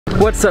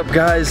What's up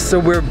guys? So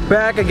we're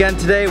back again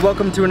today.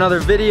 Welcome to another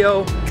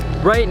video.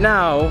 Right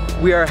now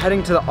we are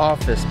heading to the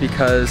office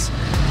because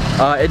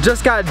it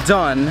just got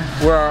done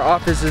where our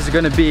office is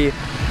going to be,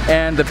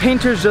 and the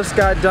painters just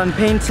got done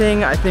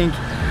painting, I think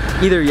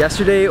either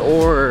yesterday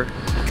or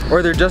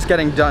they're just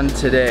getting done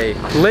today.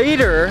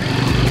 Later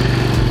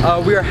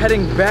we are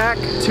heading back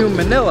to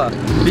Manila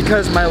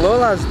because my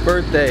Lola's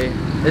birthday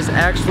is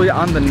actually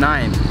on the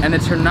 9th, and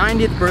it's her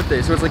 90th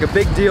birthday, so it's like a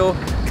big deal.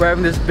 We're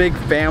having this big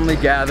family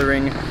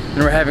gathering, and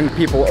we're having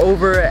people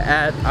over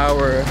at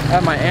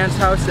my aunt's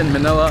house in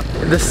Manila.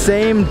 The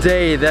same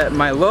day that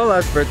my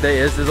Lola's birthday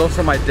is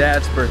also my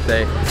dad's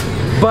birthday.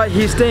 But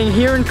he's staying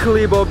here in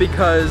Kalibo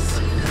because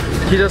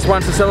he just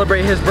wants to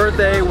celebrate his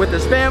birthday with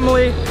his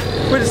family,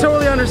 which is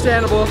totally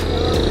understandable.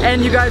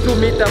 And you guys will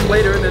meet them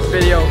later in this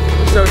video,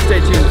 so stay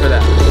tuned for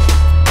that.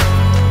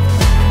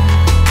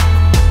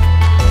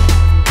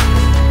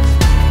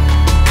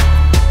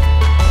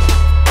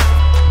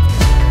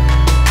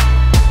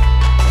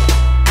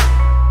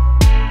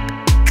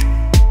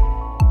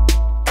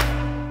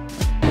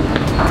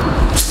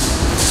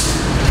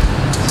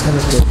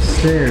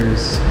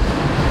 Upstairs.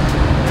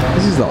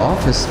 This is the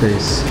office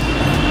space.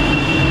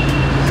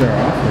 This is our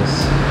office.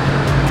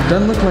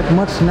 Doesn't look like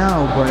much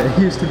now, but it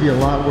used to be a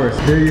lot worse.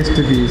 There used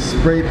to be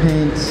spray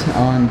paint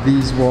on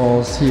these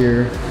walls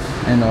here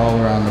and all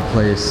around the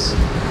place.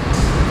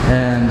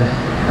 And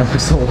it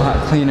looks a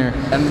lot cleaner.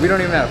 And we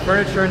don't even have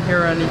furniture in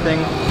here or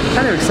anything.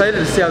 Kind of excited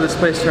to see how this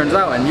place turns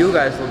out, and you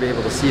guys will be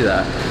able to see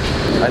that.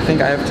 I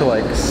think I have to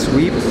like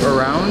sweep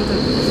around,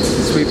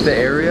 sweep the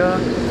area.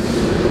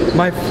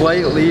 My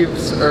flight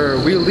leaves, or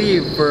we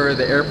leave for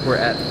the airport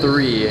at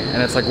 3,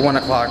 and it's like 1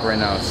 o'clock right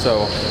now,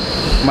 so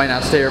I might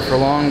not stay here for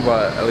long,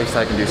 but at least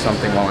I can do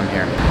something while I'm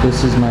here.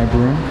 This is my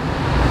broom.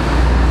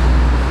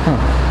 Huh.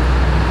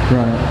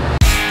 Run it.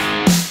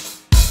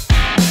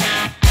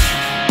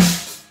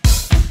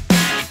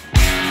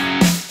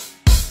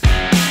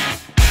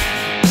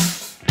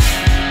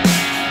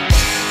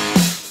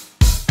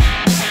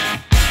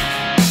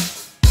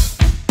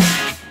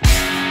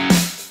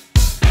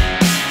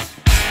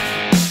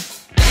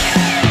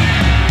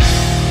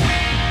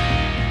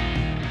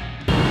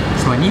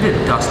 I need a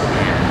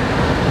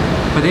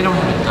dustpan, but they don't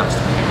have a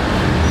dustpan.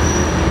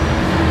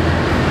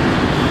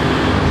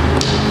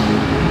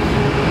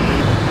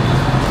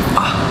 I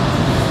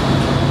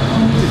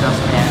need a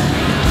dustpan.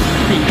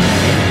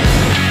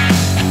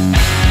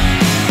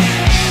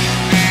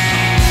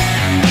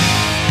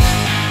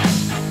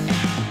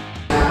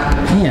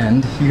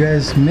 And you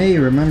guys may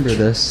remember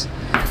this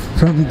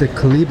from the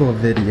Kalibo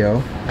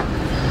video.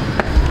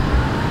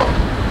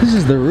 This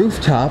is the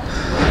rooftop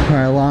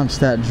where I launched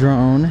that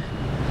drone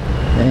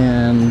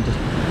and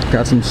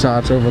got some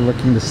shots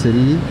overlooking the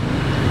city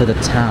or the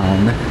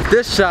town.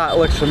 This shot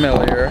looks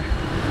familiar.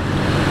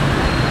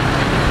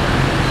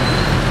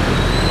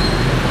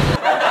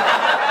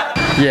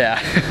 Yeah,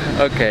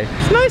 okay.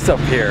 It's nice up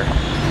here.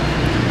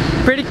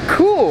 Pretty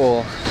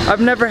cool.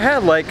 I've never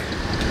had like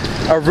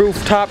a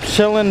rooftop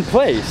chillin'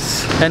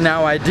 place, and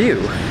now I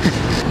do.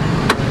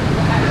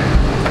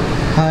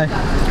 Hi.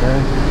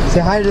 Say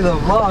hi to the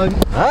vlog.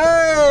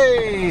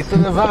 Hey, to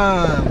the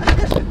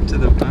van. To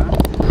the van.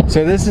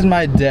 So this is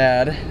my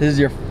dad. This is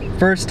your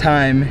first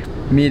time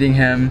meeting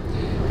him.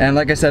 And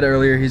like I said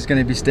earlier, he's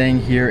gonna be staying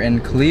here in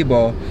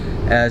Kalibo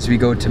as we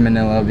go to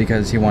Manila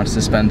because he wants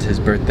to spend his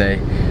birthday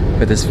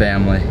with his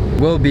family.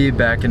 We'll be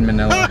back in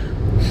Manila.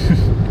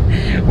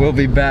 We'll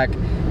be back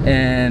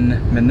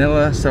in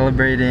Manila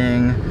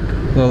celebrating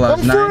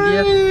Lola's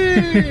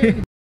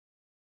 90th.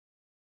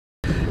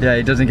 Yeah,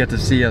 he doesn't get to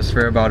see us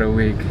for about a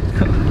week.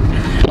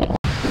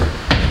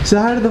 Say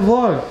hi to the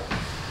vlog.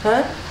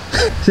 Huh?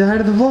 Say hi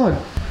to the vlog.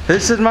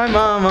 This is my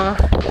mama.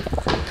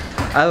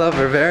 I love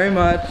her very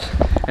much,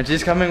 and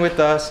she's coming with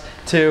us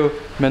to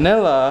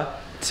Manila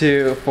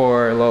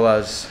for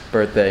Lola's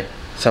birthday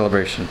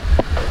celebration.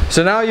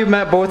 So now you've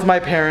met both my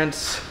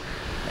parents,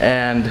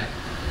 and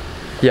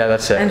yeah,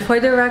 that's it. And for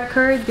the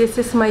record, this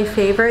is my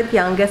favorite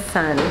youngest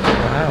son.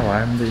 Wow,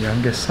 I'm the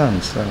youngest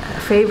son, so.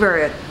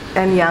 Favorite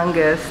and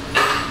youngest,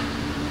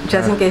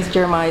 just in case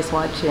Jeremiah is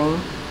watching.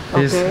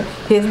 Okay,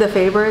 he's the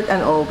favorite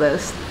and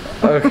oldest.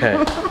 Okay.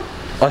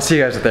 I'll see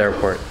you guys at the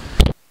airport.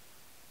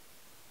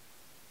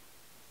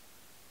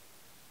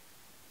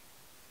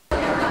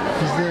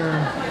 He's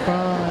there.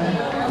 Bye.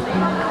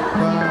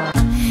 Bye.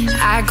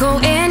 I go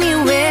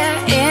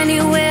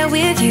anywhere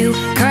with you,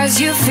 'cause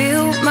you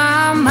fill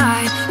my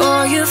mind,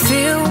 or you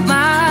fill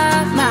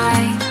my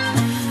mind.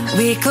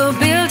 We could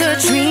build a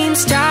dream,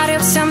 start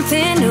up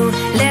something new.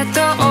 Let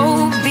the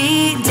old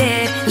be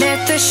dead,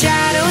 let the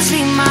shadows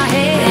leave my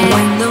head.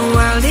 When the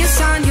world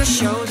is on your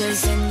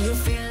shoulders and you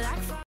feel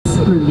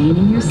like remain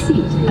in your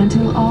seat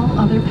until all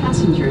other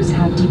passengers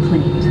have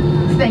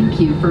deplaned. Thank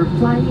you for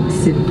flying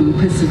Cebu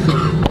Pacific.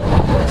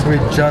 So we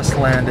just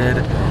landed.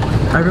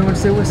 Everyone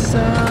say what's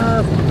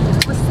up?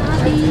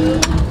 Wasabi.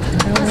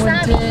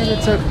 Everyone did.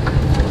 It's a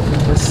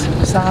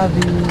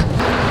wasabi.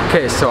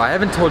 Okay, so I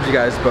haven't told you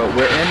guys, but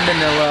we're in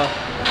Manila.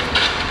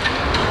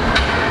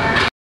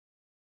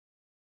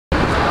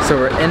 So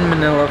we're in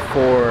Manila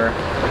for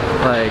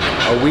like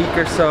a week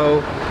or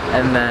so,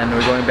 and then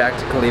we're going back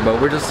to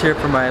Kalibo. We're just here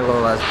for my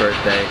Lola's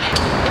birthday.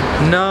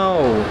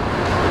 No!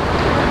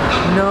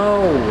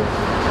 No!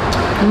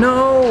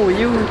 No!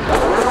 You...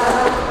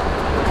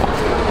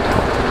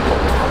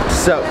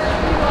 So,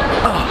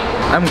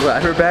 I'm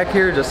glad we're back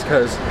here just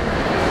because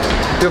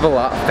we have a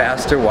lot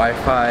faster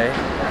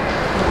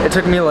Wi-Fi. It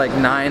took me like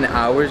 9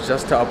 hours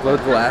just to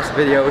upload the last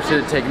video. It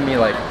should have taken me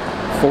like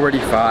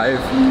 45.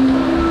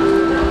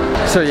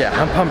 So yeah,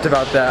 I'm pumped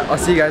about that. I'll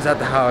see you guys at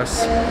the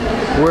house.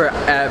 We're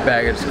at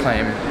baggage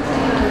claim.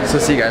 So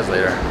see you guys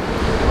later.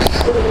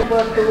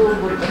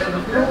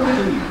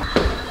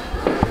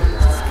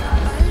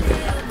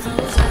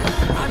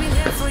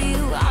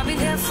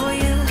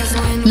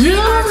 You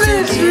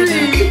miss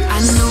me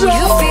so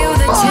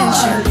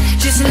much.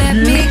 Just let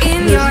me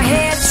in your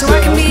head so I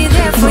can be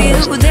there for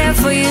you, there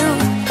for you.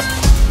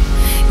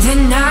 The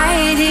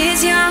night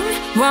is young,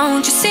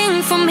 won't you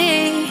sing for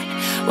me?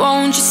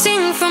 Won't you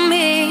sing for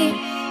me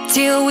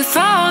till we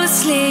fall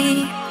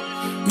asleep?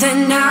 The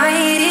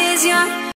night is young.